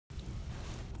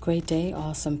Great day,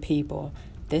 awesome people.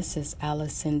 This is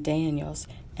Allison Daniels,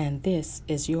 and this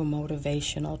is your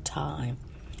motivational time.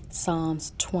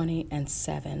 Psalms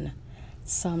 20:7.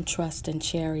 Some trust in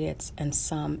chariots and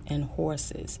some in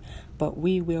horses, but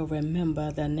we will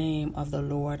remember the name of the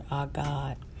Lord our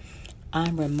God.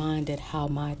 I'm reminded how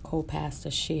my co-pastor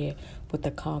shared with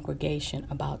the congregation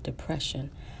about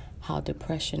depression, how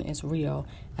depression is real,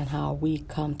 and how we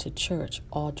come to church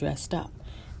all dressed up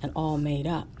and all made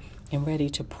up and ready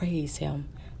to praise Him,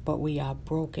 but we are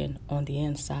broken on the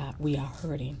inside. We are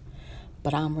hurting.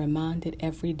 But I'm reminded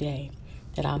every day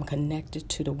that I'm connected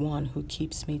to the one who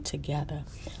keeps me together.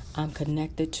 I'm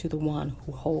connected to the one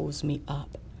who holds me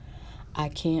up. I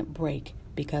can't break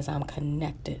because I'm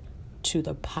connected to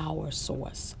the power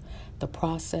source. The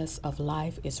process of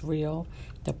life is real.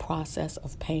 The process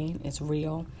of pain is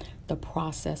real. The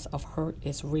process of hurt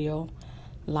is real.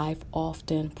 Life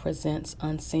often presents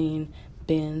unseen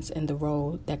bends in the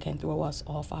road that can throw us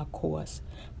off our course,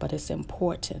 but it's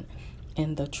important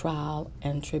in the trial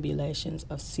and tribulations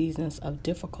of seasons of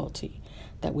difficulty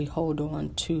that we hold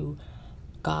on to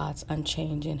God's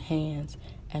unchanging hands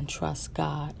and trust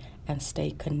God and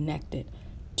stay connected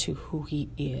to who He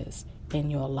is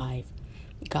in your life.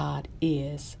 God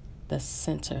is the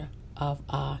center of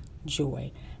our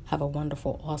joy. Have a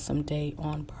wonderful, awesome day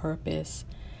on purpose.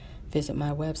 Visit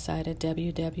my website at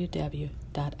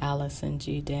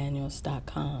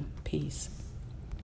www.allisongdaniels.com. Peace.